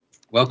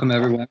Welcome,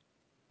 everyone.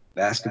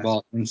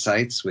 Basketball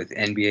Insights with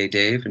NBA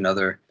Dave,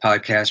 another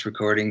podcast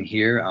recording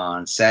here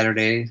on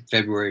Saturday,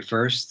 February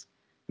 1st.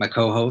 My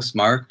co host,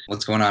 Mark.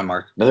 What's going on,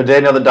 Mark? Another day,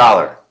 another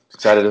dollar.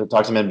 Excited to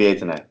talk some NBA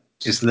tonight.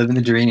 Just living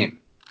the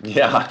dream.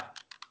 Yeah.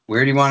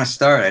 Where do you want to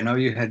start? I know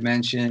you had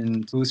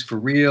mentioned who's for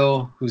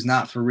real, who's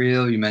not for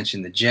real. You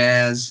mentioned the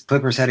Jazz.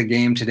 Clippers had a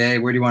game today.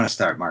 Where do you want to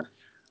start, Mark?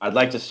 I'd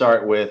like to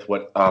start with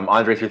what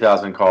Andre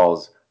 3000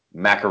 calls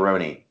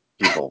macaroni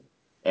people,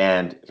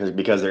 and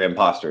because they're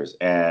imposters.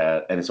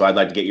 And so I'd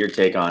like to get your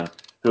take on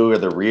who are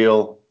the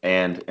real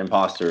and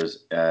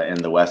imposters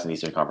in the West and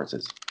Eastern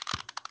conferences.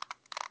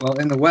 Well,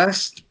 in the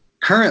West,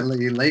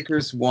 currently,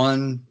 Lakers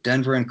won,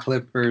 Denver and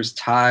Clippers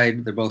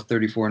tied. They're both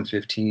 34 and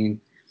 15.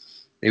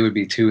 They would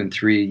be 2 and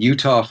 3.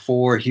 Utah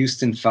 4,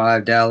 Houston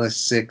 5, Dallas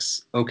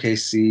 6,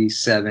 OKC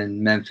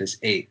 7, Memphis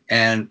 8.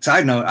 And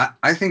side note,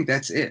 I think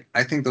that's it.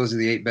 I think those are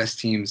the 8 best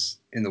teams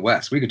in the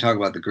West. We could talk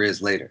about the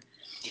Grizz later.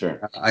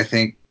 Sure. I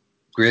think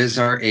Grizz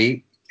are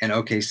 8 and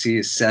OKC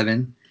is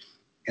 7.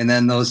 And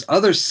then those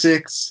other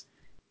 6,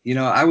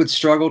 I would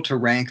struggle to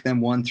rank them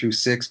 1 through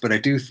 6, but I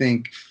do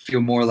feel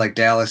more like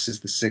Dallas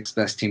is the 6th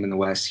best team in the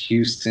West.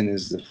 Houston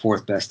is the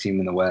 4th best team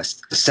in the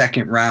West. The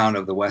second round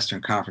of the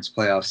Western Conference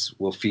playoffs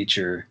will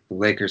feature the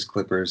Lakers,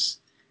 Clippers,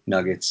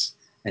 Nuggets,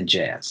 and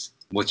Jazz.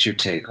 What's your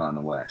take on the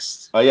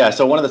West? Yeah.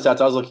 So one of the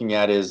stats I was looking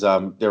at is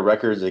their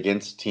records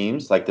against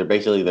teams, like they're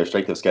basically their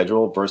strength of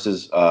schedule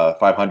versus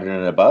 500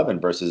 and above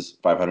and versus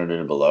 500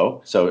 and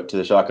below. So to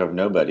the shock of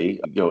nobody,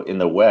 in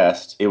the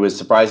West, it was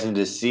surprising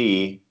to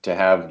see to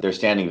have their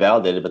standing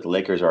validated, but the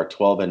Lakers are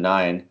 12 and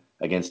 9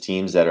 against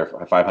teams that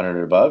are 500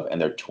 and above, and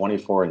they're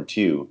 24 and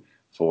 2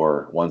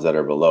 for ones that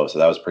are below. So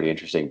that was pretty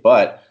interesting.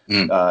 But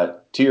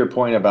to your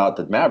point about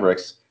the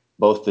Mavericks,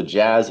 both the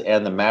Jazz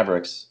and the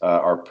Mavericks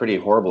are pretty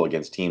horrible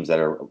against teams that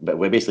are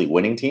basically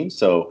winning teams.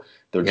 So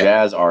the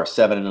Jazz are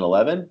 7 and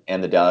 11,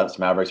 and the Dallas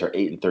Mavericks are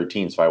 8 and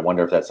 13. So I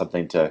wonder if that's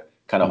something to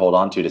kind of hold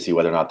on to see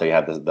whether or not they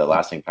have the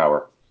lasting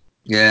power.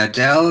 Yeah,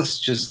 Dallas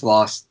just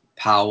lost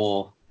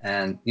Powell,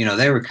 and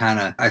they were kind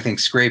of, I think,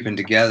 scraping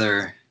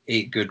together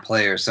 8 good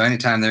players. So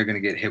anytime they're going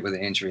to get hit with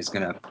an injury, it's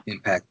going to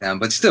impact them.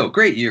 But still,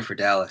 great year for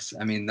Dallas.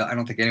 I mean, I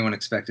don't think anyone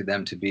expected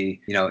them to be,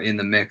 in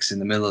the mix in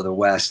the middle of the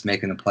West,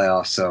 making the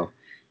playoffs. So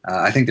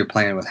I think they're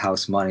playing with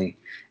house money.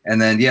 And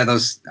then, the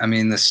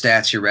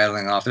stats you're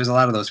rattling off, there's a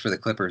lot of those for the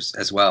Clippers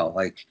as well.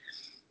 Like,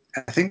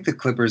 I think the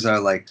Clippers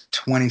are like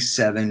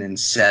 27 and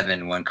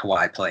 7 when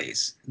Kawhi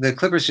plays. The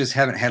Clippers just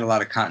haven't had a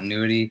lot of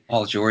continuity.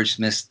 Paul George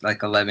missed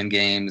like 11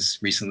 games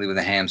recently with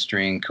a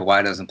hamstring.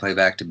 Kawhi doesn't play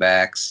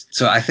back-to-backs.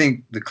 So I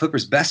think the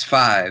Clippers' best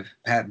 5,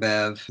 Pat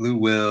Bev, Lou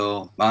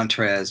Will,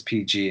 Montrez,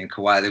 PG, and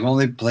Kawhi, they've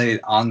only played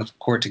on the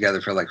court together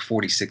for like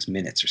 46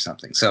 minutes or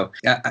something. So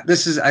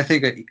this is, I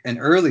think, an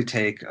early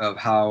take of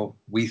how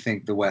we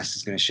think the West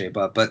is going to shape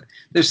up. But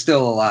there's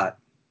still a lot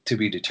to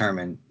be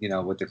determined,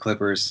 with the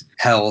Clippers'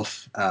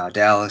 health,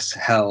 Dallas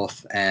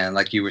health, and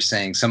like you were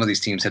saying, some of these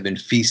teams have been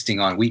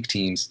feasting on weak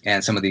teams,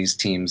 and some of these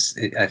teams,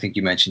 I think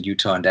you mentioned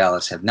Utah and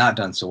Dallas, have not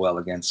done so well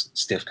against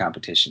stiff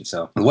competition.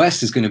 So the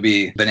West is going to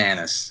be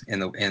bananas in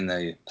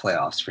the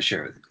playoffs for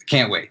sure.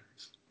 Can't wait.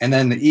 And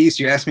then the East,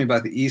 you asked me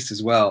about the East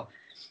as well.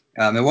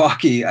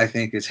 Milwaukee, I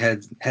think, is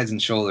heads and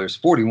shoulders,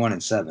 41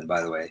 and 7,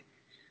 by the way.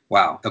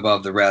 Wow,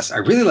 above the rest. I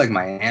really like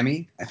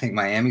Miami. I think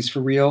Miami's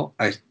for real.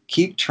 I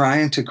keep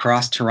trying to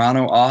cross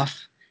Toronto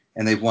off,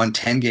 and they've won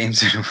 10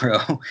 games in a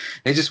row.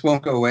 They just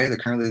won't go away. They're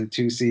currently the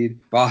 2 seed.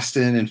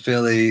 Boston and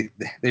Philly,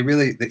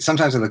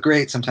 sometimes they look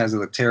great, sometimes they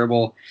look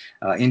terrible.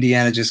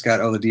 Indiana just got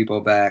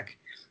Oladipo back.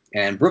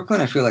 And Brooklyn,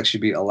 I feel like, should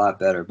be a lot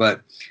better.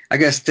 But I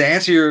guess to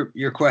answer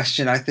your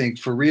question, I think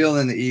for real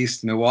in the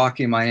East,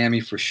 Milwaukee, Miami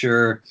for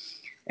sure.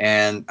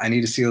 And I need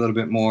to see a little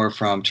bit more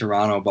from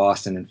Toronto,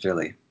 Boston, and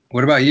Philly.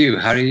 What about you?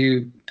 How do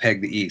you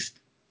peg the East?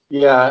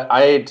 Yeah,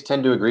 I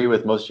tend to agree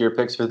with most of your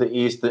picks for the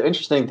East. The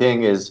interesting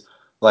thing is,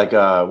 like,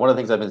 one of the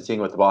things I've been seeing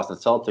with the Boston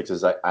Celtics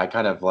is I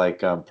kind of like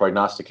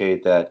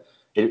prognosticate that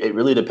it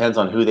really depends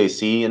on who they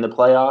see in the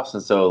playoffs.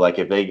 And so, like,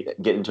 if they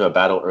get into a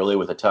battle early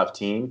with a tough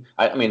team,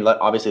 I mean,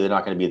 obviously they're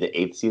not going to be the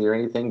 8th seed or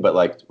anything, but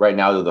like right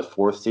now they're the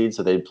 4th seed,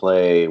 so they'd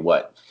play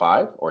what,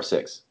 5 or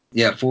 6?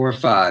 Yeah, 4 or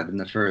 5 in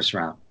the first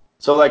round.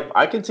 So, like,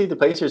 I can see the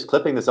Pacers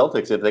clipping the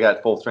Celtics if they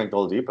got full strength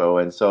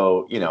Oladipo, and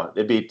so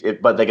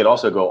but they could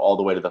also go all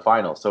the way to the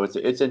finals. So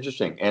it's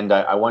interesting, and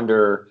I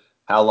wonder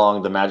how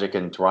long the Magic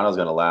in Toronto is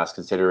going to last,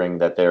 considering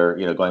that they're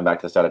going back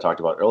to the stat I talked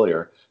about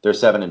earlier, they're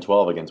 7 and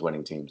 12 against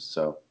winning teams.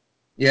 So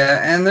yeah,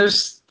 and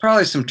there's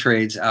probably some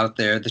trades out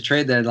there. The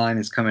trade deadline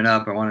is coming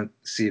up. I want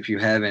to see if you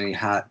have any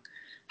hot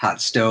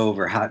stove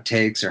or hot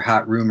takes or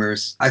hot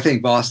rumors. I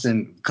think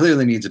Boston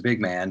clearly needs a big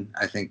man.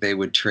 I think they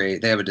would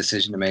trade. They have a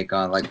decision to make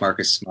on like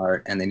Marcus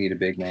Smart, and they need a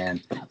big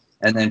man.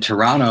 And then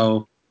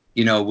Toronto,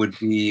 would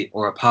be,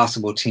 or a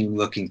possible team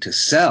looking to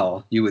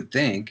sell, you would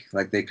think,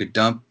 like they could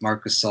dump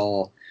Marcus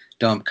Gasol,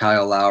 dump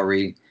Kyle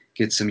Lowry,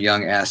 get some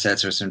young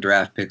assets or some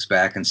draft picks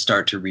back and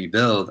start to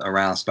rebuild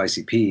around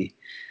Spicy P,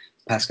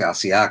 Pascal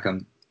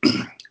Siakam.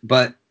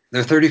 But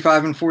They're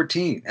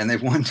 35-14 and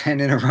they've won 10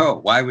 in a row.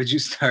 Why would you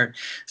start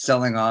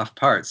selling off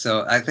parts?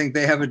 So I think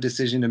they have a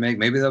decision to make.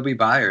 Maybe they'll be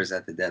buyers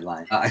at the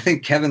deadline. I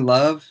think Kevin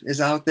Love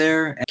is out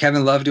there. And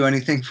Kevin Love do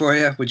anything for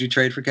you? Would you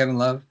trade for Kevin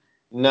Love?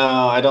 No,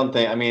 I don't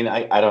think. I mean,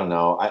 I don't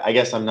know. I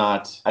guess I'm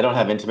not. I don't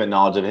have intimate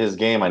knowledge of his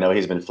game. I know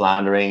he's been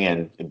floundering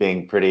and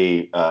being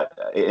pretty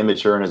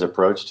immature in his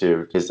approach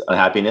to his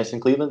unhappiness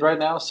in Cleveland right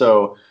now.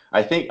 So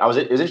I think it was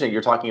interesting.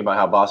 You're talking about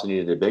how Boston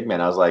needed a big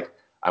man. I was like,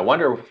 I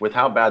wonder with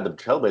how bad the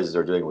Trailblazers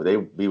are doing, would they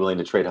be willing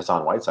to trade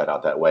Hassan Whiteside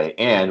out that way,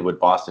 and would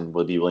Boston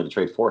be willing to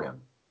trade for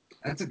him?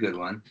 That's a good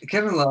one.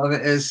 Kevin Love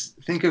is,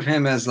 think of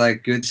him as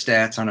like good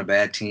stats on a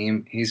bad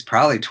team. He's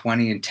probably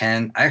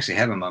 20-10. I actually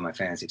have him on my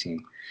fantasy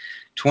team.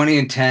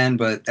 20-10,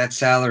 but that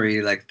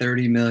salary like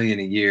 30 million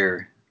a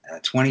year,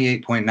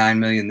 28.9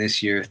 million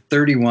this year,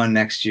 31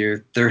 next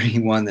year,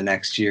 31 the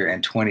next year,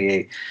 and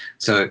 28.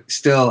 So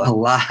still a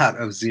lot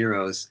of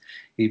zeros.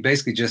 He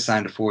basically just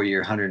signed a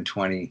 4-year,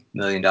 $120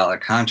 million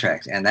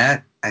contract, and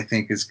that I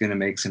think is going to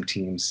make some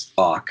teams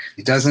balk.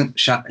 He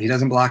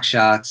doesn't block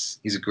shots.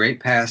 He's a great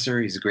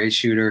passer. He's a great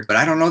shooter, but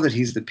I don't know that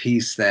he's the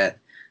piece that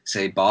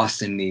say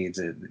Boston needs.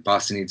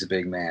 Boston needs a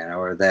big man,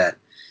 or that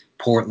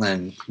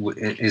Portland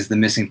is the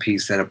missing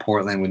piece that a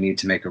Portland would need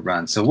to make a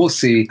run. So we'll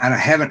see. I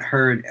haven't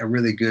heard a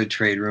really good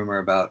trade rumor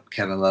about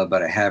Kevin Love,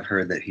 but I have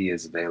heard that he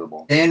is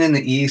available. And in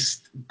the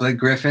East, Blake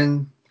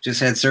Griffin just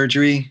had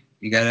surgery.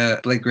 You got a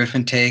Blake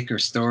Griffin take or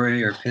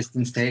story or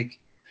Pistons take?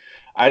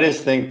 I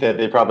just think that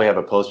they probably have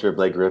a poster of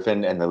Blake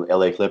Griffin and the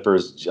LA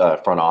Clippers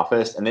front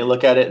office, and they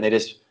look at it and they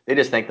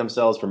just thank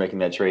themselves for making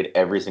that trade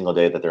every single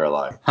day that they're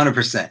alive.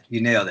 100%.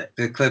 You nailed it.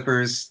 The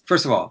Clippers,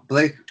 first of all,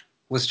 Blake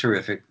was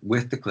terrific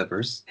with the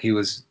Clippers. He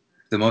was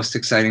the most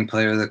exciting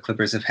player the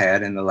Clippers have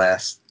had in the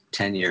last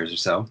 10 years or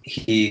so.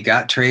 He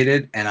got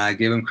traded, and I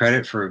give him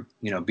credit for,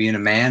 being a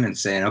man and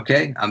saying,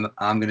 okay, I'm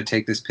going to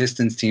take this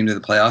Pistons team to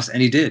the playoffs.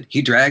 And he did.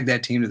 He dragged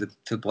that team to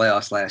the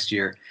playoffs last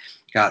year,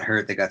 got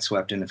hurt. They got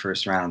swept in the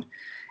first round.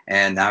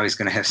 And now he's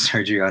going to have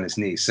surgery on his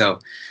knee. So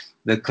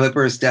the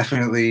Clippers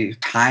definitely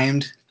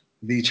timed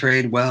the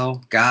trade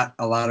well, got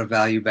a lot of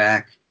value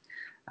back.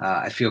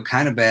 I feel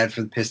kind of bad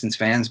for the Pistons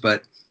fans,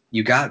 but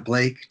you got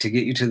Blake to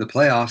get you to the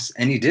playoffs,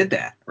 and you did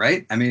that,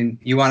 right? I mean,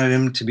 you wanted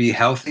him to be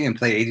healthy and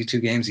play 82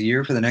 games a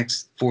year for the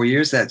next 4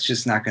 years. That's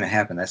just not going to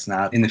happen. That's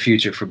not in the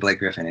future for Blake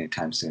Griffin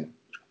anytime soon.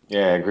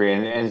 Yeah, I agree.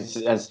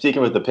 And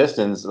speaking with the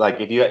Pistons, like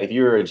if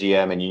you were a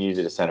GM and you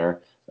needed a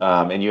center,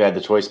 and you had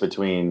the choice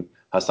between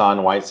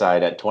Hassan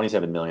Whiteside at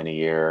 27 million a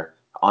year,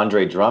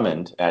 Andre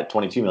Drummond at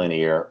 22 million a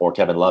year, or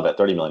Kevin Love at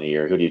 30 million a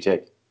year, who do you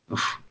take?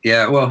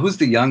 Yeah, well, who's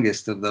the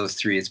youngest of those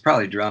three? It's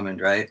probably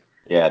Drummond, right?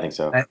 Yeah, I think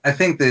so. I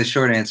think the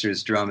short answer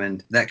is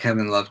Drummond. That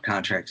Kevin Love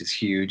contract is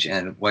huge,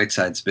 and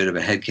Whiteside's a bit of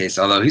a head case,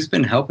 although he's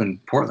been helping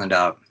Portland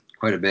out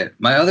quite a bit.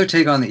 My other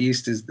take on the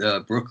East is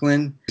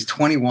Brooklyn is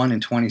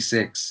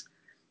 21-26,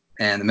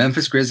 and the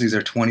Memphis Grizzlies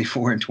are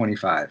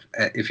 24-25.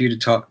 If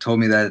you'd told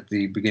me that at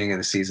the beginning of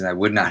the season, I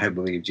would not have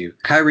believed you.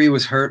 Kyrie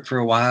was hurt for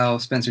a while.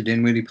 Spencer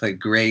Dinwiddie played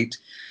great.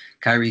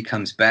 Kyrie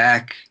comes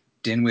back.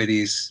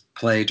 Dinwiddie's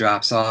play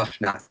drops off.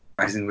 Not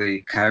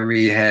surprisingly,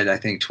 Kyrie had, I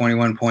think,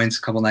 21 points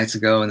a couple nights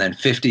ago and then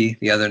 50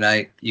 the other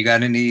night. You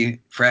got any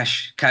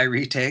fresh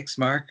Kyrie takes,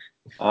 Mark?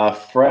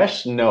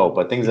 Fresh, no,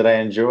 but things that I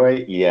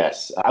enjoy,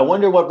 yes. I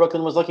wonder what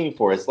Brooklyn was looking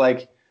for. It's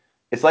like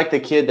the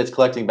kid that's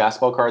collecting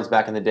basketball cards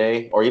back in the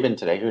day, or even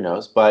today, who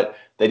knows? But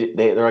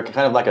they're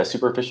kind of like a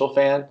superficial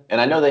fan,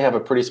 and I know they have a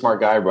pretty smart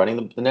guy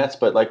running the Nets.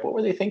 But like, what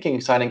were they thinking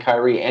signing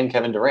Kyrie and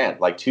Kevin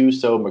Durant, like two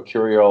so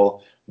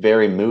mercurial,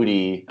 very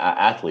moody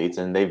athletes,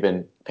 and they've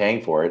been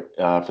paying for it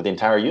for the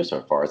entire year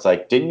so far. It's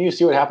like, didn't you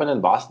see what happened in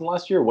Boston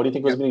last year? What do you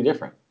think was going to be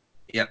different?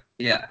 Yep.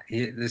 Yeah.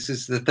 This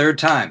is the third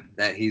time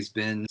that he's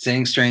been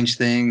saying strange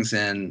things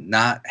and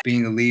not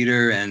being a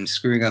leader and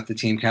screwing up the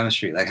team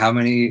chemistry. Like, how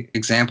many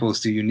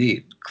examples do you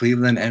need?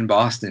 Cleveland and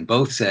Boston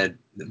both said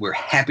that we're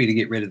happy to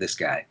get rid of this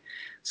guy.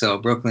 So,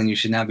 Brooklyn, you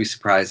should not be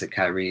surprised that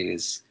Kyrie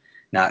is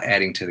not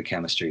adding to the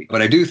chemistry.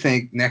 But I do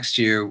think next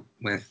year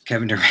with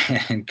Kevin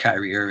Durant and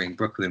Kyrie Irving,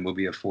 Brooklyn will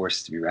be a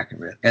force to be reckoned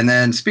with. And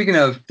then, speaking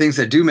of things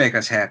that do make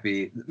us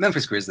happy,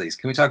 Memphis Grizzlies.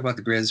 Can we talk about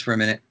the Grizz for a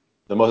minute?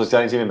 The most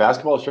exciting team in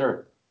basketball,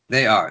 sure.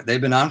 They are.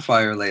 They've been on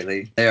fire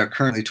lately. They are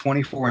currently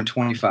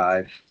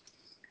 24-25.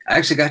 I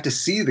actually got to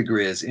see the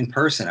Grizz in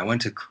person. I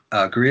went to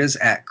Grizz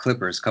at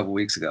Clippers a couple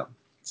weeks ago,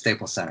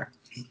 Staples Center.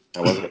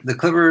 How was it? The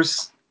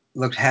Clippers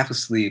looked half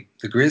asleep.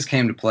 The Grizz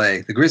came to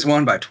play. The Grizz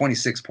won by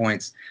 26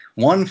 points,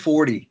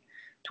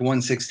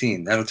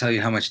 140-116. That'll tell you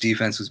how much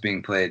defense was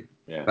being played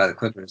by the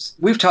Clippers.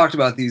 We've talked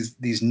about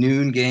these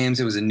noon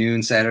games. It was a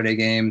noon Saturday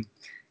game.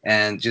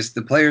 And just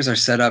the players are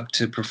set up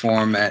to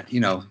perform at,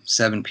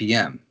 7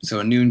 p.m. So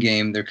a noon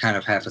game, they're kind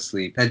of half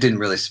asleep. That didn't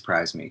really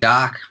surprise me.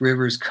 Doc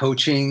Rivers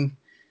coaching,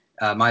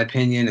 my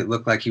opinion, it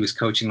looked like he was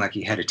coaching like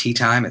he had a tea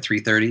time at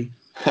 3:30.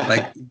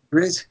 Like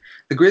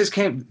the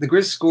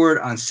Grizz scored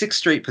on 6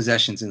 straight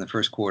possessions in the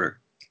first quarter.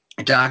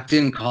 Doc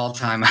didn't call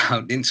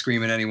timeout, didn't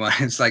scream at anyone.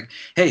 It's like,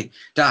 hey,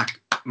 Doc,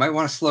 might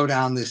want to slow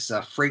down this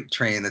freight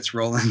train that's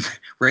rolling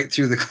right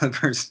through the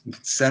Clippers'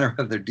 center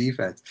of their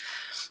defense.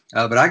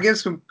 But I give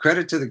some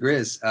credit to the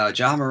Grizz.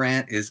 Ja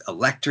Morant is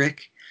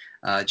electric.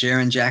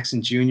 Jaren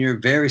Jackson Jr.,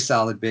 very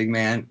solid big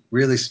man,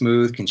 really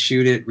smooth, can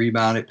shoot it,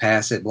 rebound it,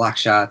 pass it, block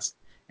shots.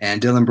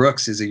 And Dylan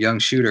Brooks is a young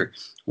shooter.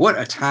 What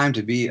a time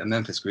to be a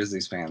Memphis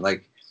Grizzlies fan.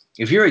 Like,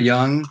 if you're a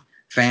young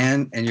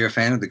fan and you're a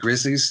fan of the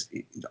Grizzlies,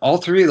 all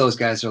three of those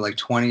guys are like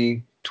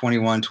 20,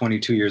 21,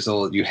 22 years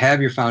old. You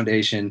have your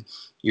foundation.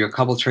 You're a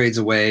couple trades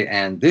away.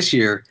 And this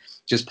year,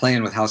 just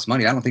playing with house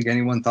money, I don't think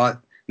anyone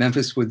thought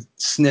Memphis would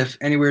sniff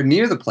anywhere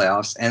near the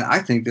playoffs. And I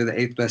think they're the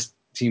eighth best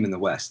team in the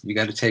West. You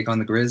got to take on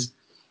the Grizz.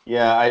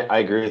 Yeah, I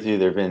agree with you.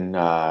 They've been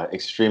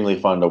extremely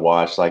fun to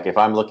watch. Like if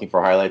I'm looking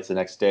for highlights the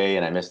next day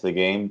and I miss the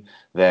game,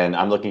 then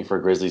I'm looking for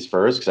Grizzlies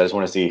first because I just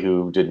want to see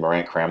who did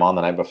Morant cram on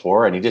the night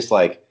before, and he just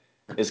like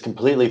is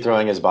completely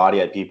throwing his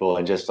body at people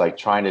and just like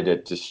trying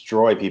to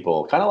destroy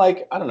people. Kind of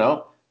like I don't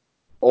know,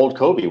 old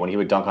Kobe when he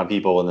would dunk on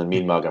people and then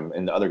mean mug them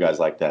and the other guys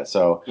like that.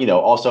 So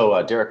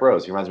also Derrick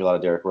Rose. He reminds me a lot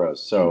of Derrick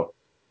Rose. So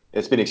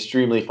it's been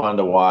extremely fun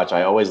to watch.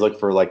 I always look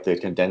for like the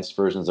condensed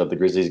versions of the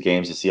Grizzlies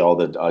games to see all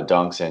the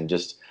dunks and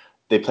just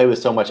they play with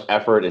so much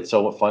effort. It's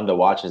so fun to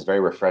watch. And it's very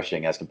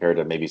refreshing as compared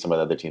to maybe some of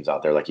the other teams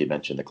out there, like you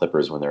mentioned, the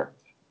Clippers when they're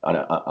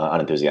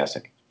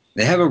unenthusiastic.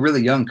 They have a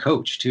really young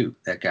coach too.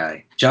 That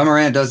guy, Ja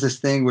Morant, does this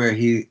thing where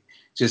he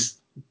just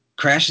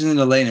crashes in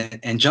the lane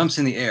and jumps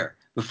in the air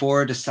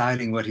before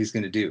deciding what he's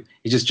going to do.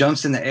 He just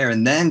jumps in the air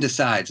and then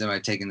decides, am I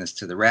taking this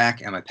to the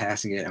rack? Am I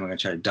passing it? Am I going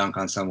to try to dunk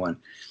on someone?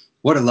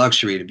 What a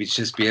luxury to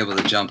just be able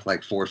to jump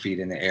like 4 feet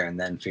in the air and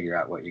then figure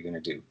out what you're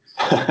going to do.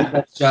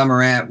 Ja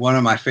Morant, one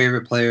of my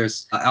favorite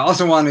players. I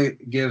also want to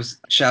give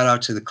shout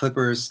out to the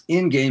Clippers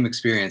in-game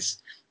experience.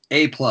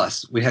 A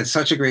plus. We had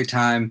such a great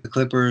time. The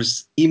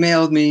Clippers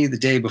emailed me the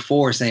day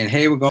before saying,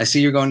 "Hey, I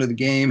see you're going to the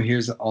game.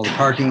 Here's all the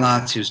parking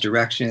lots. Here's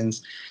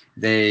directions."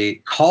 They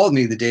called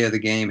me the day of the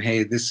game.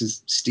 "Hey, this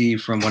is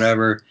Steve from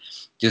whatever.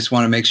 Just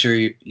want to make sure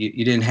you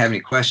didn't have any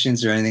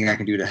questions or anything I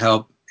can do to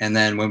help." And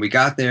then when we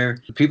got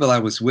there, the people I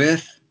was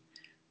with,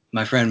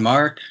 my friend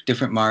Mark,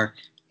 different Mark,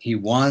 he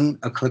won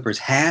a Clippers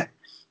hat.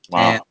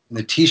 And Wow.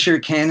 the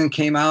T-shirt cannon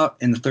came out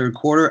in the third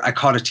quarter. I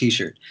caught a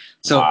T-shirt.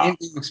 So Wow.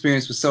 in-game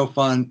experience was so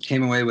fun.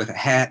 Came away with a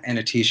hat and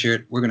a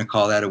T-shirt. We're going to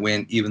call that a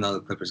win, even though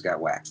the Clippers got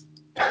waxed.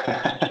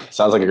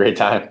 Sounds like a great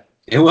time.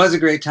 It was a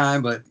great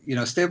time, but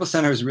Staples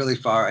Center is really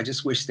far. I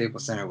just wish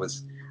Staples Center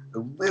was a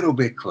little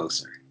bit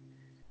closer.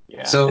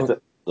 Yeah, it's So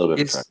a little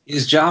bit of a trek.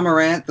 is Ja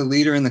Morant the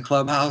leader in the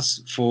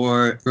clubhouse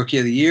for Rookie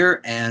of the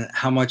Year? And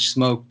how much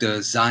smoke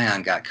does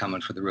Zion got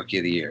coming for the Rookie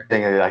of the Year?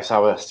 I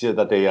see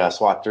that they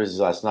swapped jerseys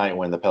last night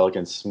when the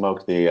Pelicans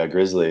smoked the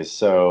Grizzlies.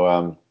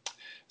 So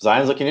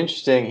Zion's looking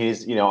interesting.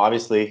 He's,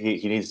 obviously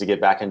he needs to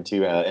get back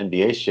into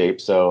NBA shape.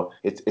 So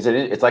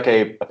it's like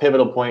a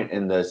pivotal point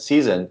in the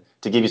season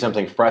to give you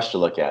something fresh to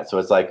look at. So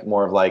it's like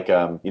more of like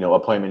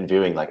appointment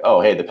viewing. Like, oh,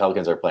 hey, the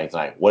Pelicans are playing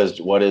tonight.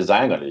 What is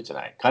Zion going to do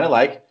tonight? Kind of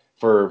like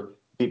for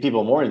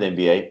people more in the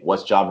NBA,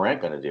 what's Ja Morant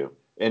going to do?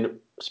 And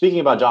speaking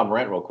about Ja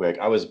Morant real quick,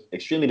 I was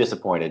extremely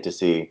disappointed to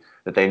see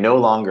that they no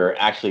longer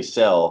actually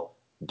sell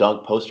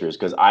dunk posters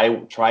because I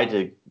tried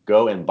to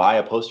go and buy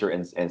a poster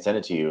and send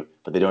it to you,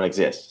 but they don't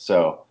exist.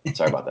 So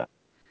sorry about that.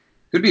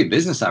 Could be a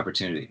business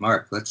opportunity.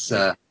 Mark, let's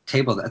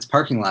table that. Let's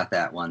parking lot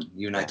that one.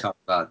 You and I talk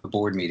about the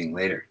board meeting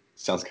later.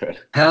 Sounds good.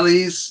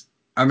 Pellies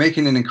are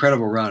making an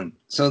incredible run.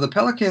 So the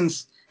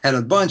Pelicans had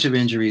a bunch of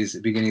injuries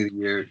at the beginning of the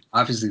year.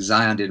 Obviously,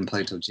 Zion didn't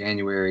play till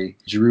January.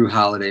 Drew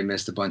Holiday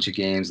missed a bunch of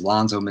games.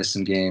 Lonzo missed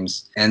some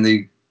games. And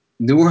the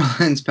New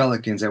Orleans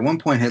Pelicans at one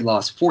point had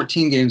lost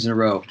 14 games in a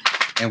row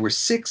and were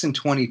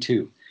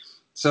 6-22.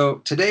 So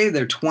today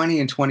they're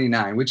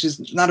 20-29, which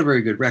is not a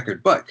very good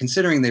record. But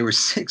considering they were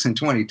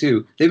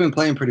 6-22, they've been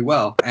playing pretty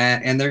well.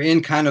 And they're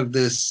in kind of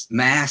this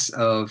mass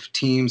of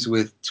teams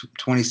with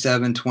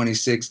 27,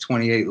 26,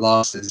 28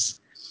 losses.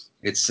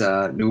 It's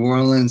New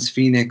Orleans,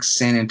 Phoenix,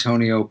 San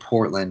Antonio,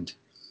 Portland,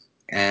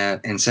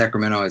 and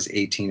Sacramento is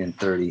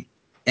 18-30.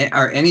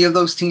 Are any of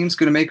those teams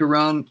going to make a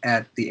run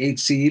at the 8th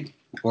seed,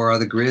 or are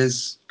the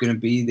Grizz going to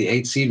be the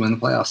 8th seed when the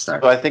playoffs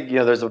start? So I think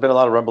there's been a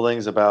lot of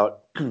rumblings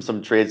about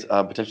some trades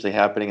potentially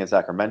happening in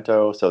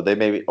Sacramento. So they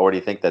maybe already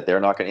think that they're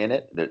not going to in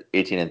it. They're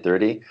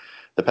 18-30.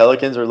 The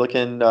Pelicans are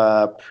looking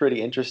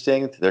pretty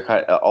interesting.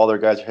 They're all their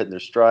guys are hitting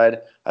their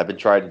stride. I've been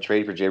trying to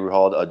trade for Drew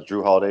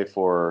Holiday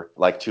for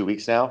like 2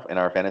 weeks now in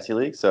our fantasy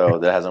league, so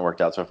that hasn't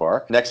worked out so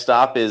far. Next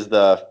stop is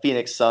the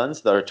Phoenix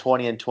Suns. They're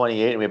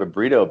 20-28, and we have a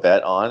burrito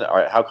bet on. All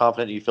right, how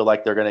confident do you feel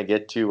like they're going to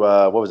get to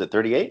what was it,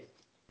 38?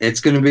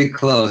 It's going to be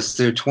close.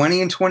 They're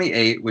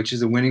 20-28, which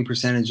is a winning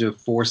percentage of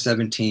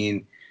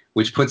 417,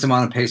 which puts them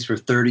on a pace for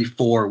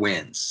 34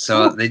 wins.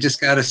 So they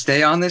just got to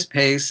stay on this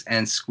pace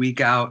and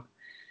squeak out.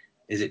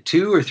 Is it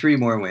 2 or 3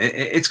 more wins?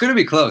 It's going to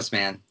be close,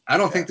 man. I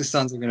don't think the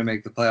Suns are going to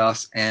make the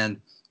playoffs. And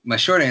My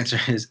short answer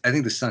is I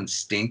think the Suns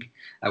stink.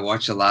 I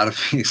watched a lot of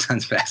Phoenix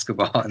Suns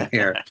basketball, and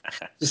they're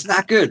just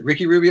not good.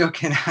 Ricky Rubio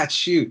cannot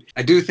shoot.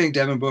 I do think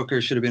Devin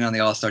Booker should have been on the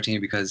All-Star team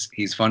because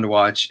he's fun to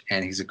watch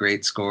and he's a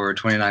great scorer,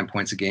 29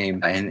 points a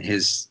game, and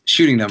his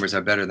shooting numbers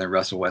are better than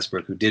Russell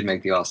Westbrook, who did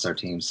make the All-Star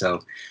team.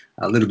 So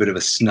a little bit of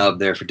a snub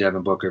there for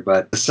Devin Booker.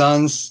 But the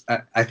Suns,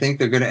 I think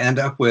they're going to end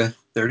up with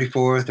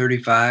 34,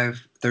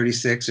 35,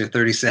 36, or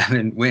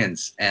 37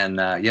 wins. And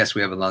yes,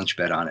 we have a lunch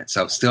bet on it.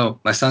 So still,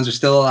 my Suns are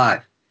still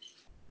alive.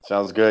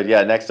 Sounds good.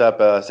 Yeah, next up,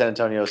 San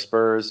Antonio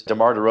Spurs.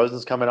 DeMar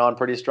DeRozan's coming on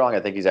pretty strong. I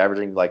think he's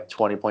averaging like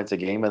 20 points a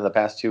game in the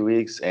past 2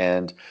 weeks.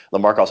 And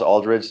LaMarcus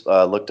Aldridge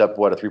looked up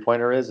what a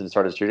three-pointer is and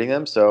started shooting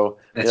them. So,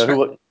 That's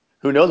right.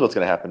 who knows what's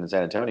going to happen in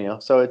San Antonio.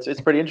 So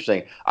it's pretty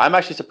interesting. I'm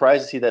actually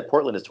surprised to see that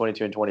Portland is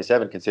 22 and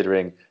 27,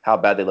 considering how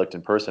bad they looked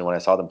in person when I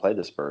saw them play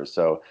the Spurs.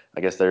 So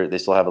I guess they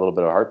still have a little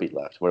bit of heartbeat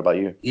left. What about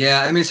you?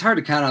 Yeah, I mean, it's hard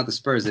to count out the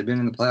Spurs. They've been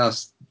in the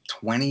playoffs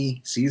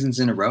 20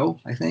 seasons in a row,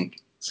 I think.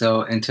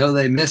 So until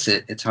they miss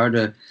it, it's hard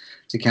to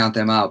count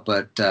them out.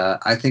 But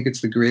I think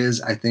it's the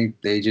Grizz. I think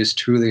they just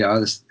truly are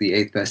the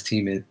eighth best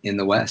team in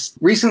the West.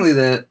 Recently,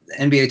 the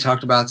NBA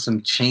talked about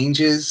some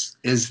changes.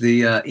 Is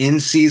the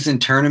in-season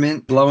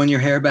tournament blowing your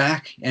hair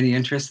back? Any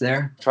interest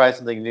there? Try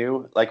something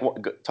new, like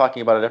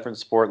talking about a different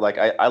sport. Like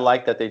I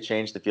like that they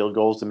changed the field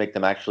goals to make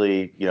them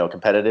actually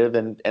competitive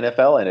in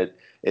NFL, and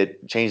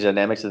it changed the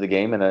dynamics of the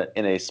game in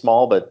a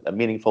small but a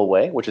meaningful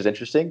way, which is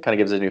interesting. Kind of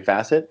gives it a new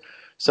facet.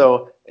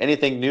 So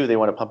anything new they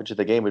want to pump into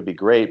the game would be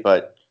great,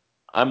 but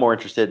I'm more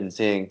interested in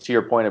seeing, to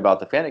your point about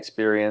the fan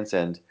experience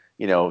and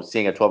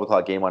seeing a 12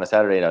 o'clock game on a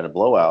Saturday night, a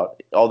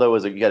blowout. Although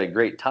you had a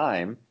great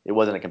time, it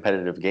wasn't a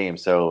competitive game.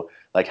 So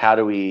like, how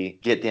do we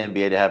get the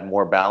NBA to have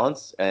more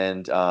balance?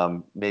 And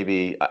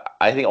maybe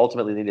I think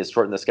ultimately they need to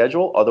shorten the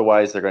schedule.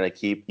 Otherwise, they're going to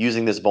keep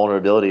using this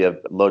vulnerability of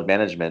load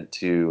management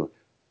to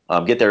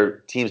get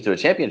their teams to a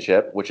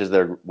championship, which is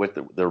they're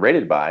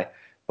rated by.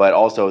 But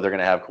also, they're going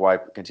to have Kawhi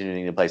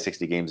continuing to play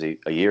 60 games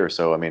a year.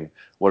 So, I mean,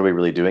 what are we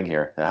really doing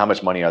here? How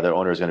much money are their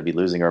owners going to be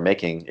losing or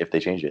making if they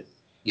change it?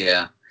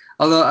 Yeah.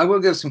 Although I will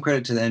give some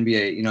credit to the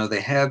NBA,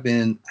 they have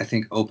been, I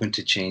think, open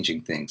to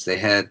changing things. They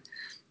had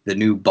the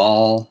new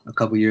ball a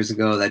couple years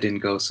ago that didn't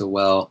go so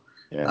well.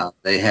 Yeah.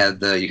 They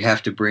had you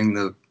have to bring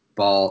the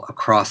ball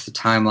across the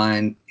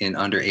timeline in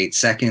under 8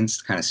 seconds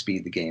to kind of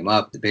speed the game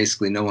up.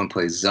 Basically, no one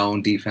plays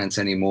zone defense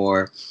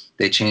anymore.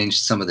 They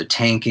changed some of the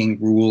tanking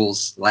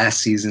rules last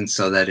season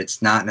so that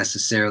it's not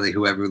necessarily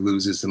whoever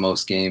loses the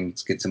most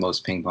games gets the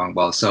most ping pong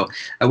balls. So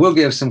I will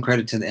give some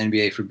credit to the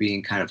NBA for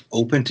being kind of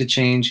open to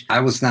change.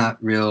 I was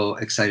not real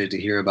excited to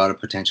hear about a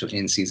potential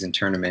in-season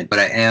tournament, but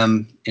I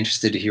am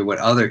interested to hear what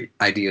other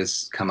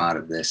ideas come out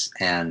of this.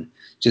 And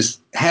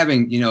just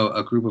having,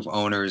 a group of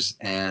owners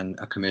and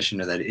a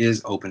commissioner that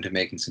is open to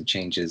making some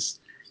changes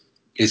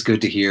is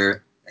good to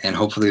hear. And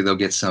hopefully they'll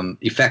get some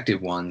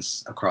effective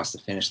ones across the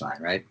finish line,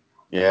 right?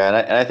 Yeah,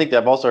 and I think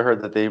I've also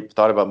heard that they've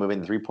thought about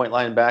moving the 3-point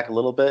line back a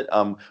little bit.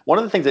 One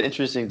of the things that's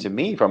interesting to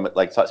me from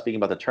like speaking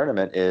about the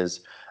tournament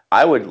is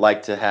I would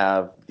like to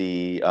have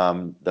the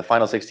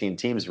final 16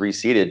 teams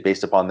reseeded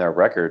based upon their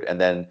record, and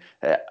then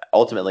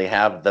ultimately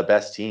have the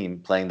best team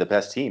playing the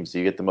best team, so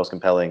you get the most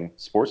compelling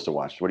sports to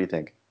watch. What do you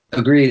think?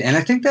 Agreed. And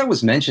I think that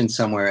was mentioned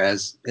somewhere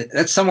as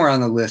that's somewhere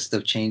on the list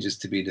of changes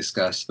to be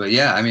discussed. But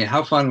yeah, I mean,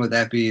 how fun would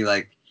that be?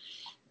 Like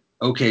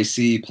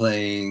OKC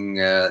playing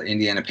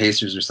Indiana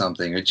Pacers or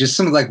something, or just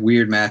some like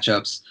weird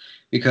matchups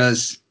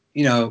because,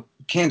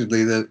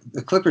 candidly,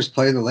 the Clippers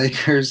play the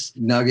Lakers,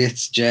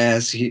 Nuggets,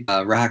 Jazz,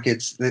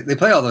 Rockets. They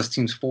play all those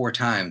teams 4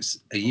 times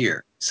a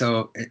year.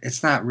 So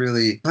it's not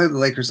really play the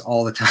Lakers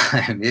all the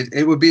time.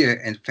 It would be a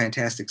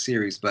fantastic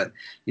series, but,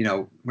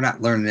 we're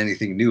not learning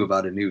anything new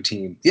about a new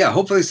team. Yeah,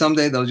 hopefully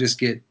someday they'll just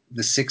get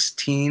the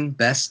 16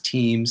 best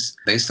teams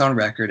based on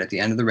record at the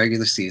end of the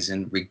regular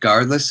season,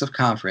 regardless of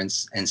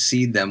conference, and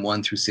seed them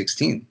 1 through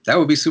 16. That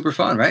would be super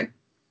fun, right?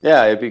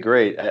 Yeah, it'd be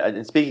great.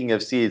 And speaking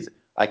of seeds,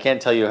 I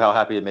can't tell you how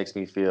happy it makes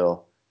me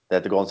feel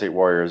that the Golden State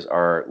Warriors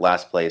are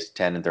last place,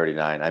 10 and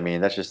 39. I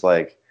mean, that's just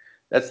like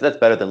that's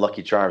better than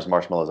Lucky Charms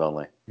marshmallows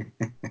only.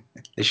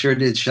 They sure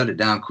did shut it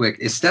down quick.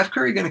 Is Steph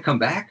Curry going to come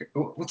back?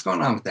 What's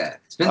going on with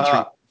that? It's been Uh, 3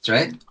 months,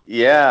 right?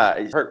 yeah,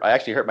 it hurt. I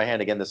actually hurt my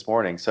hand again this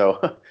morning.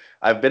 So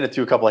I've been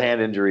through a couple of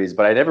hand injuries,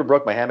 but I never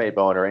broke my hamate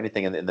bone or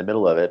anything in the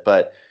middle of it.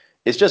 But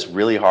it's just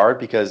really hard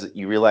because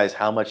you realize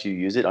how much you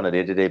use it on a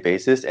day-to-day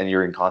basis and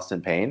you're in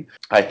constant pain.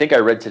 I think I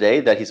read today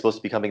that he's supposed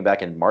to be coming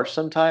back in March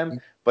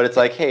sometime, but it's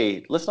like,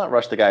 hey, let's not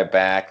rush the guy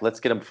back. Let's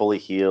get him fully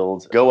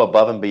healed, go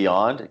above and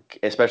beyond,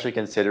 especially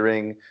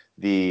considering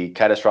the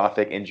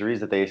catastrophic injuries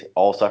that they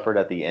all suffered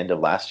at the end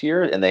of last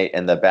year and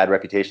the bad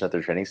reputation that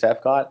their training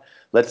staff got.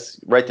 Let's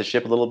right the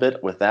ship a little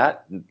bit with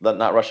that. Let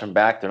not rush him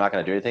back. They're not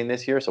going to do anything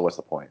this year, so what's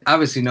the point?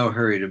 Obviously, no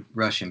hurry to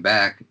rush him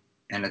back.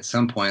 And at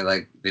some point,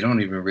 like, they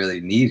don't even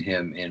really need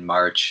him in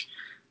March.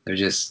 They're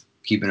just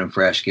keeping him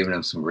fresh, giving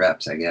him some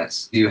reps, I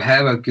guess. Do you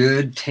have a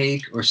good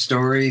take or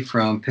story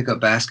from pickup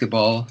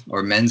basketball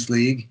or men's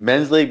league?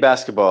 Men's league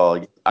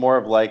basketball, more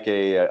of like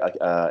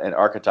an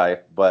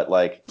archetype, but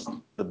like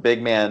the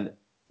big man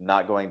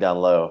not going down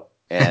low.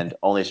 and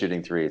only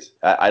shooting threes.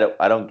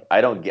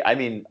 I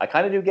mean, I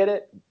kind of do get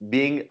it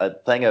being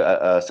playing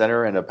a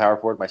center and a power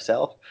forward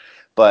myself,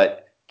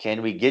 but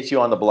can we get you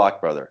on the block,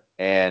 brother?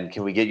 And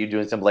can we get you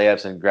doing some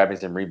layups and grabbing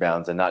some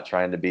rebounds and not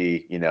trying to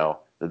be,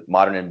 the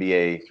modern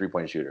NBA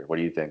 3-point shooter? What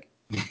do you think?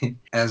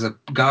 As a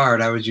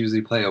guard, I would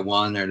usually play a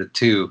 1 or a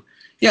 2.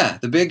 Yeah,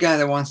 the big guy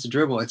that wants to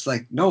dribble, it's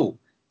like, no,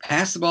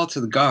 pass the ball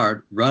to the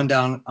guard, run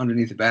down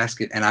underneath the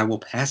basket, and I will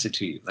pass it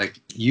to you. Like,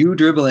 you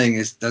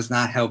dribbling does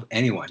not help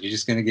anyone. You're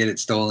just going to get it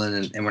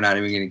stolen, and we're not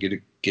even going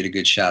to get a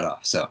good shot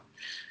off. So,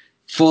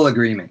 full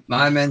agreement.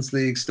 My men's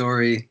league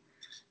story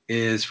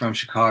is from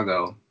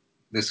Chicago.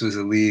 This was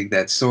a league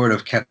that sort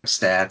of kept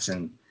stats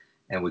and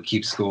would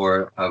keep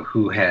score of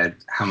who had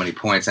how many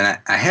points. And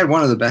I had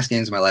one of the best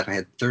games of my life. I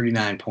had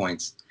 39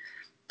 points.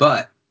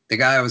 But the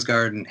guy I was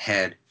guarding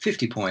had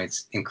 50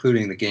 points,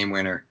 including the game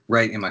winner,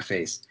 right in my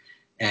face.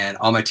 And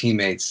all my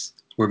teammates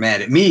were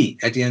mad at me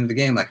at the end of the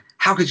game. Like,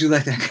 how could you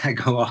let that guy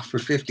go off for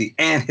 50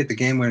 and hit the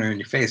game winner in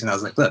your face? And I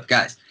was like, look,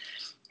 guys,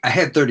 I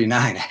had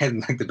 39. I had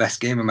like the best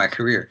game of my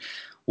career.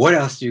 What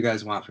else do you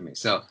guys want from me?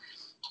 So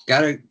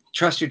got to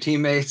trust your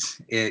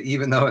teammates,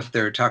 even though if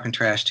they're talking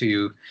trash to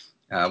you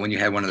when you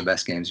had one of the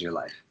best games of your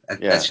life.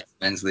 That's just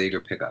men's league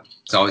or pickup.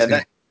 It's always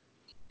going to.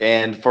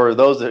 And for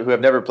those who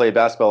have never played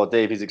basketball with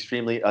Dave, he's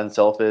extremely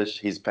unselfish.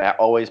 He's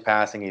always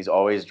passing. He's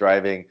always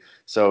driving.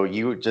 So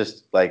you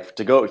just like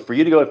for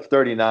you to go at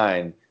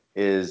 39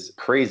 is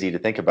crazy to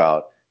think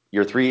about.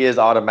 Your three is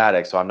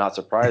automatic, so I'm not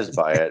surprised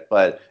by it.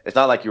 But it's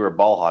not like you were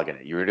ball hogging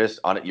it. You were just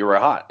on it. You were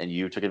hot, and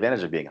you took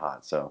advantage of being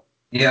hot. So.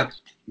 Yep.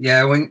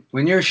 Yeah, when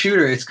you're a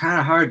shooter, it's kind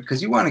of hard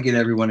because you want to get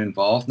everyone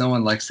involved. No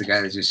one likes the guy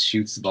that just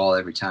shoots the ball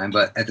every time.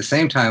 But at the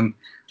same time,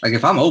 like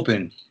if I'm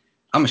open,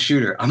 I'm a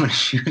shooter. I'm going to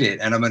shoot it,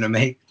 and I'm going to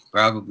make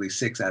probably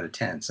 6 out of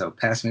 10. So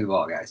pass me the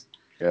ball, guys.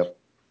 Yep.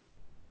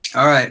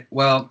 All right.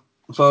 Well,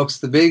 folks,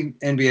 the big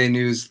NBA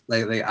news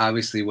lately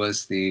obviously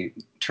was the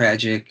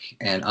tragic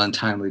and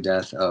untimely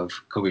death of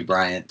Kobe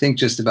Bryant. I think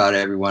just about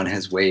everyone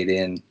has weighed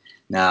in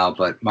now,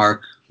 but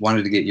Mark,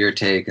 wanted to get your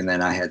take, and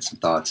then I had some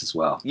thoughts as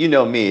well. You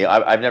know me.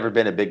 I've never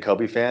been a big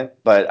Kobe fan,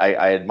 but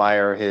I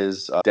admire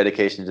his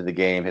dedication to the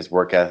game, his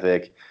work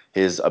ethic,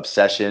 his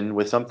obsession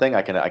with something.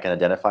 I can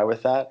identify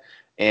with that.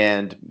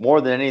 And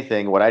more than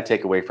anything, what I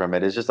take away from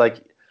it is just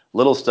like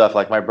little stuff.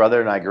 Like my brother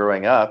and I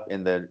growing up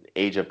in the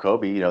age of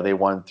Kobe, they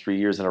won 3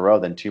 years in a row,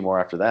 then 2 more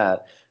after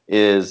that.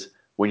 Is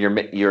when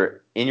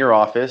you're in your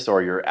office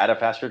or you're at a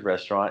fast food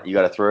restaurant, you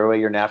got to throw away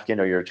your napkin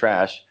or your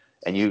trash,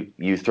 and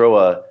you throw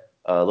a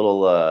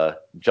little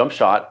jump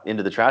shot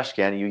into the trash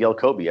can, and you yell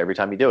Kobe every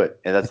time you do it.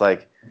 And that's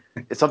like,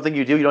 it's something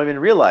you do. You don't even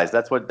realize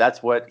that's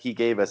what he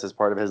gave us as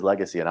part of his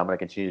legacy. And I'm going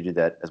to continue to do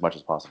that as much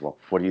as possible.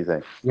 What do you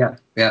think? Yeah.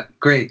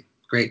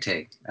 Great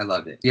take. I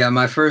loved it. Yeah.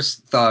 My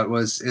first thought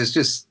was, it's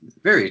just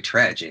very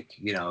tragic.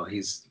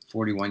 He's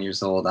 41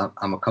 years old.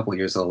 I'm a couple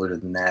years older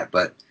than that,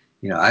 but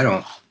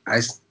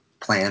I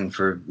plan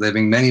for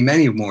living many,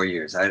 many more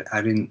years.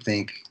 I don't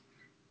think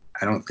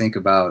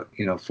about,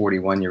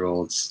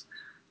 41-year-olds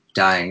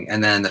dying.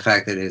 And then the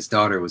fact that his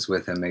daughter was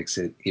with him makes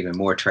it even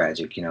more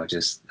tragic,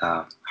 just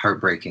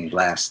heartbreaking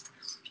last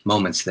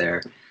moments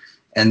there.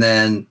 And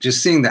then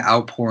just seeing the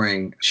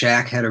outpouring,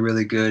 Shaq had a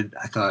really good,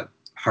 I thought,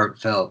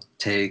 heartfelt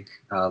take.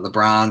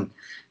 LeBron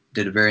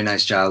did a very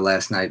nice job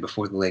last night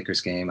before the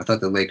Lakers game. I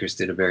thought the Lakers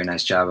did a very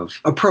nice job of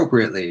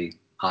appropriately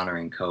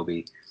honoring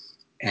Kobe.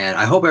 And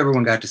I hope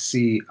everyone got to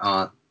see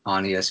on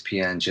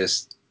ESPN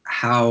just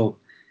how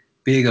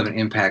big of an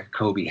impact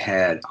Kobe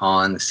had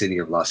on the city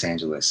of Los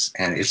Angeles.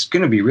 And it's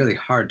going to be really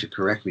hard to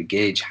correctly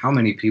gauge how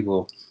many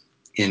people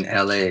in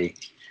LA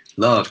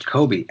loved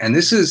Kobe. And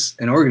this is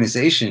an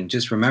organization,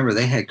 just remember,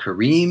 they had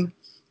Kareem,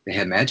 they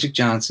had Magic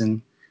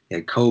Johnson, they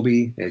had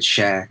Kobe, they had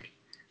Shaq.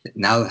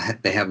 Now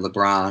they have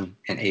LeBron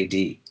and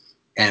AD.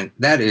 And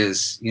that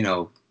is,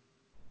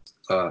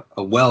 a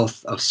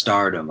wealth of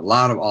stardom, a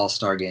lot of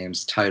all-star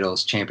games,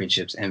 titles,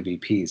 championships,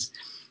 MVPs.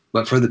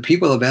 But for the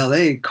people of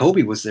LA,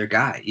 Kobe was their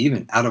guy.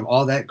 Even out of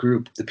all that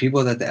group, the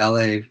people that the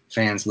LA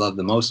fans loved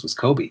the most was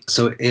Kobe.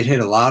 So it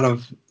hit a lot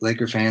of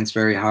Laker fans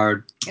very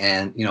hard.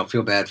 And,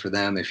 feel bad for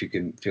them if you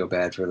can feel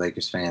bad for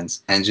Lakers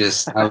fans. And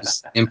I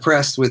was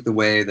impressed with the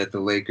way that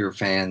the Laker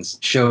fans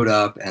showed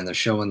up, and they're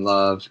showing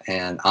love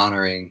and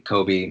honoring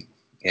Kobe.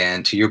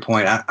 And to your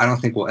point, I don't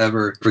think we'll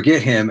ever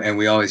forget him, and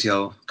we always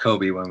yell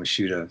Kobe when we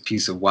shoot a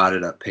piece of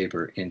wadded up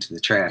paper into the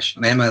trash.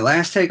 Man, my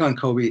last take on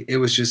Kobe, it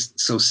was just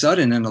so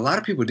sudden, and a lot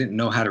of people didn't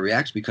know how to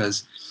react,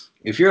 because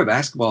if you're a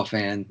basketball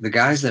fan, the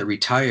guys that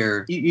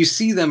retire, you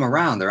see them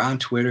around. They're on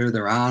Twitter,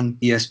 they're on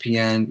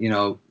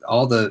ESPN.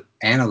 All the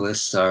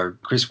analysts are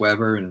Chris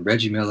Webber and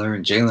Reggie Miller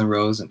and Jalen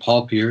Rose and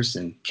Paul Pierce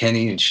and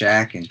Kenny and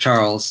Shaq and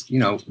Charles.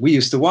 We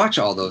used to watch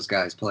all those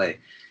guys play.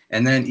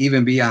 And then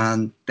even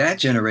beyond that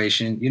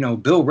generation,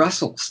 Bill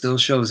Russell still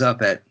shows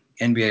up at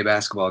NBA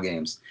basketball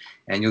games,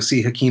 and you'll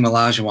see Hakeem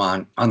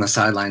Olajuwon on the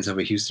sidelines of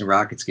a Houston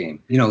Rockets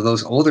game. You know,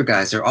 those older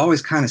guys, they're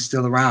always kind of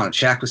still around.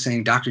 Shaq was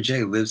saying Dr.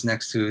 J lives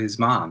next to his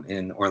mom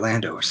in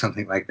Orlando or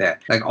something like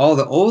that. Like all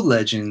the old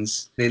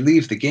legends, they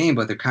leave the game,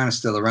 but they're kind of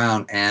still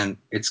around, and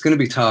it's going to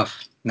be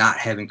tough not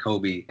having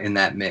Kobe in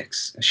that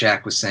mix.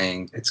 Shaq was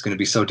saying it's going to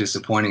be so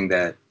disappointing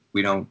that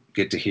we don't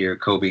get to hear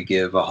Kobe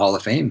give a Hall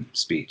of Fame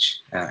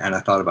speech. And I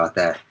thought about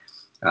that.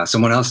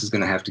 Someone else is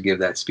going to have to give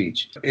that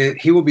speech.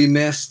 He will be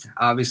missed.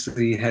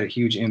 Obviously, he had a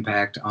huge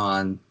impact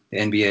on the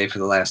NBA for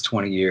the last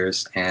 20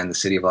 years and the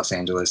city of Los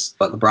Angeles.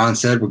 But LeBron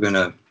said we're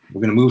gonna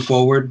move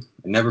forward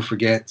and never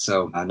forget.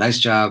 So nice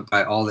job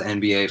by all the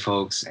NBA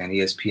folks and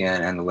ESPN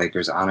and the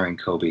Lakers honoring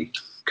Kobe.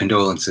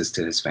 Condolences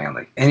to his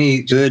family.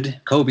 Any good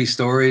Kobe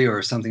story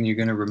or something you're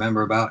going to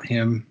remember about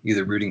him,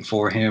 either rooting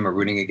for him or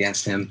rooting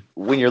against him?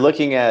 When you're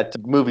looking at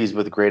movies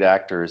with great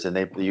actors and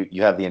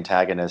you have the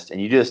antagonist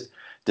and you just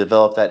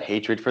develop that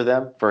hatred for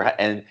them,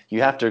 and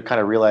you have to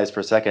kind of realize for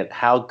a second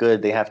how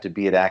good they have to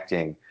be at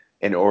acting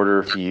in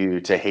order for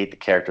you to hate the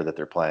character that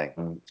they're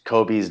playing.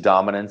 Kobe's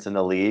dominance in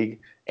the league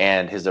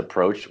and his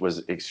approach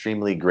was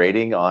extremely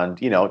grating on,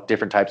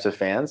 different types of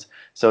fans.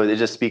 So it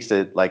just speaks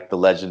to like the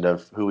legend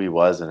of who he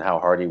was and how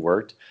hard he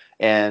worked.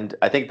 And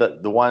I think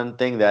that the one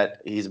thing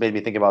that he's made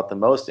me think about the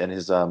most in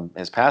his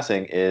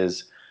passing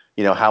is,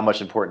 how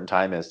much important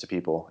time is to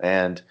people.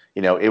 And,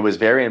 it was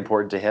very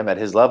important to him at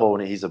his level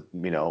when he's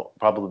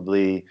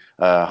probably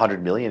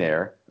 100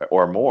 millionaire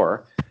or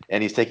more.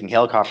 And he's taking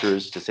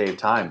helicopters to save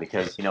time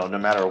because, no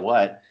matter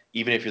what,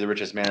 even if you're the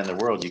richest man in the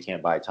world, you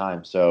can't buy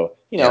time. So,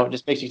 Yep. it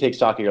just makes you take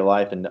stock of your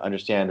life and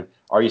understand,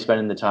 are you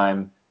spending the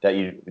time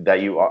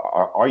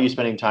are you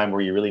spending time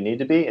where you really need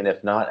to be? And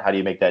if not, how do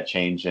you make that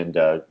change and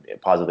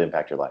positively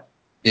impact your life?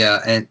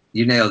 Yeah, and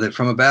you nailed it.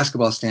 From a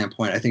basketball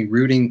standpoint, I think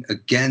rooting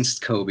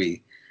against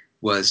Kobe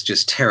was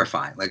just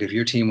terrifying. Like if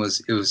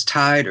it was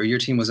tied or your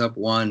team was up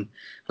one,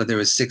 but there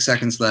was 6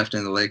 seconds left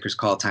and the Lakers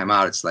called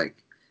timeout, it's like,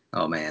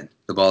 oh man,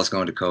 the ball's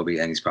going to Kobe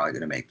and he's probably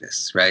going to make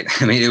this, right?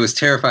 I mean, it was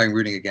terrifying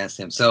rooting against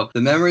him. So the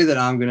memory that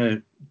I'm going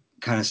to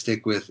kind of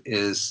stick with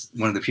is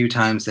one of the few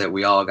times that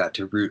we all got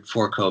to root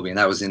for Kobe, and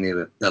that was in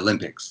the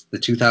Olympics, the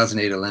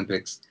 2008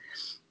 Olympics,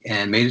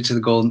 and made it to the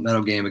gold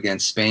medal game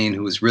against Spain,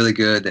 who was really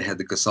good. They had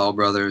the Gasol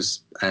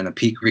brothers and a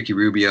peak Ricky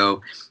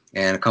Rubio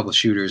and a couple of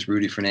shooters,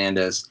 Rudy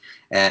Fernandez.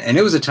 And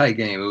it was a tight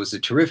game. It was a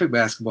terrific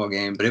basketball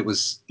game, but it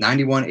was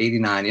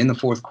 91-89 in the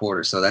fourth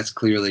quarter. So that's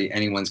clearly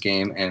anyone's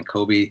game. And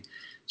Kobe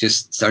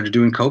just started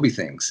doing Kobe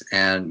things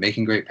and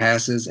making great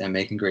passes and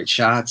making great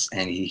shots.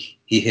 And he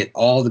hit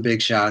all the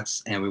big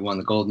shots, and we won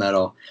the gold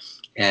medal.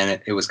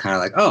 And it was kind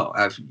of like, oh,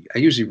 I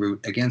usually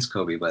root against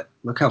Kobe, but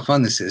look how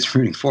fun this is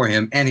rooting for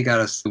him. And he got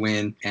us the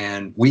win,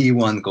 and we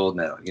won the gold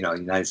medal,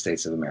 United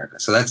States of America.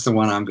 So that's the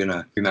one I'm going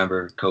to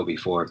remember Kobe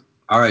for.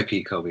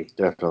 R.I.P. Kobe.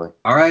 Definitely.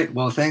 All right.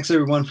 Well, thanks,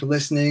 everyone, for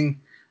listening.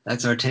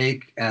 That's our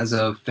take as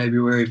of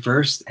February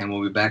 1st, and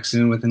we'll be back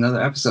soon with another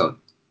episode.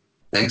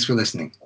 Thanks for listening.